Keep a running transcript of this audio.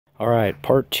Alright,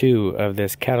 part 2 of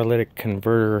this catalytic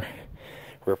converter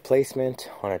replacement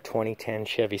on a 2010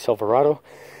 Chevy Silverado.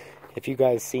 If you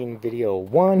guys seen video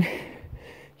 1,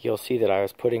 you'll see that I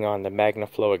was putting on the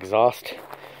magnaflow exhaust.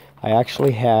 I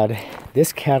actually had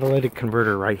this catalytic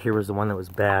converter right here was the one that was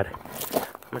bad.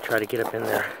 I'm going to try to get up in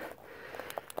there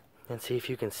and see if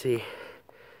you can see.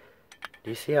 Do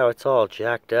you see how it's all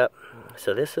jacked up?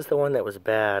 So this is the one that was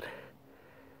bad.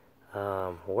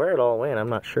 Where it all went, I'm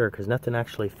not sure, because nothing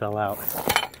actually fell out.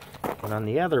 And on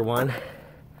the other one,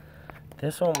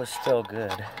 this one was still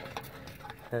good.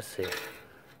 Let's see.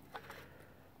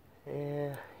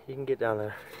 Yeah, you can get down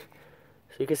there.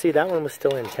 So you can see that one was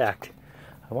still intact.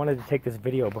 I wanted to take this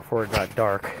video before it got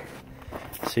dark,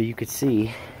 so you could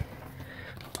see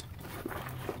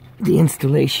the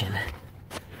installation.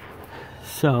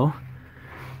 So,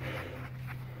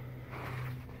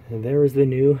 and there is the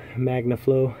new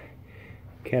magnaflow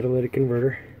catalytic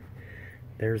converter.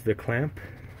 There's the clamp,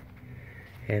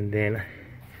 and then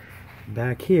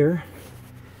back here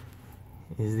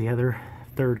is the other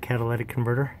third catalytic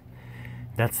converter.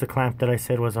 That's the clamp that I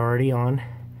said was already on.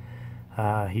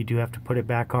 You do have to put it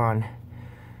back on.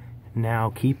 Now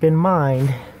keep in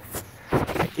mind,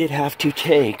 I did have to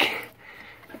take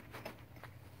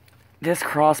this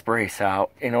cross brace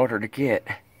out in order to get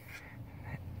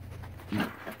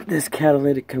this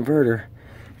catalytic converter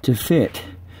to fit.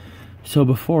 So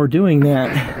before doing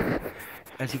that,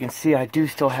 as you can see, I do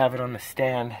still have it on the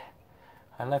stand.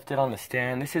 I left it on the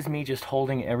stand. This is me just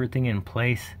holding everything in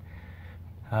place.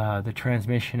 The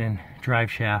transmission and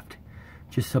drive shaft,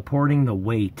 just supporting the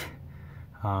weight.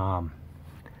 The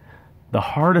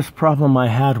hardest problem I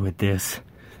had with this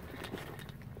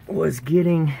was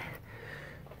getting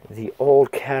the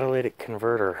old catalytic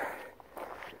converter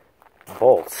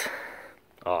bolts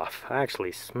off. I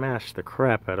actually smashed the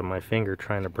crap out of my finger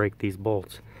trying to break these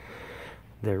bolts.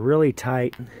 They're really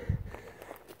tight.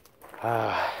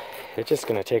 It's just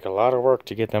going to take a lot of work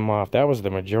to get them off. That was the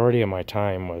majority of my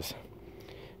time, was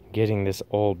getting this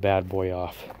old bad boy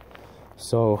off.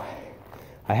 So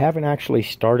I haven't actually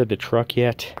started the truck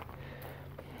yet.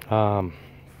 I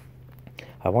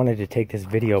wanted to take this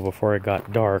video before it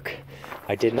got dark.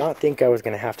 I did not think I was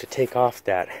going to have to take off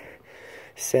that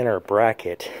center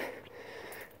bracket,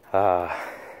 the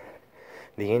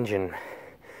engine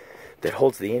that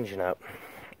holds the engine up,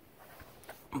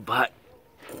 but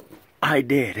I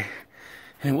did.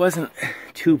 And it wasn't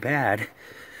too bad.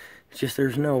 It's just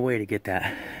there's no way to get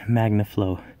that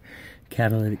magnaflow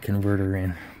catalytic converter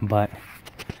in. But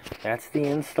that's the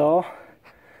install.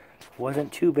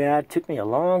 Wasn't too bad. Took me a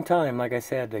long time, like I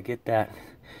said, to get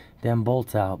them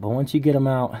bolts out. But once you get them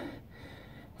out,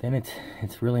 then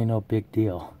it's really no big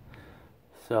deal.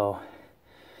 So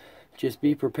just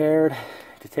be prepared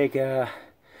to take a,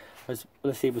 let's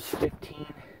see, it was 15,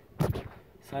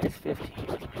 size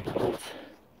 15 bolts.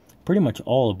 Pretty much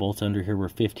all the bolts under here were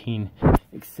 15,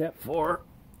 except for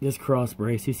this cross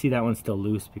brace. You see that one's still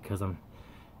loose because I'm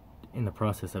in the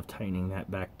process of tightening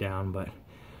that back down, but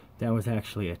that was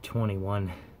actually a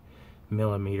 21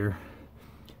 millimeter.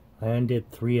 I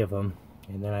undid 3 of them,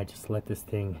 and then I just let this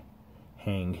thing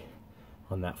hang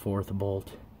on that 4th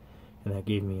bolt, and that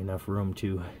gave me enough room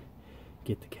to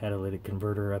get the catalytic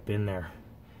converter up in there.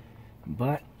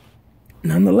 But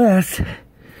nonetheless,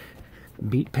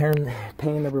 beat paying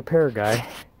the repair guy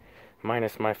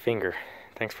minus my finger.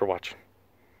 Thanks for watching.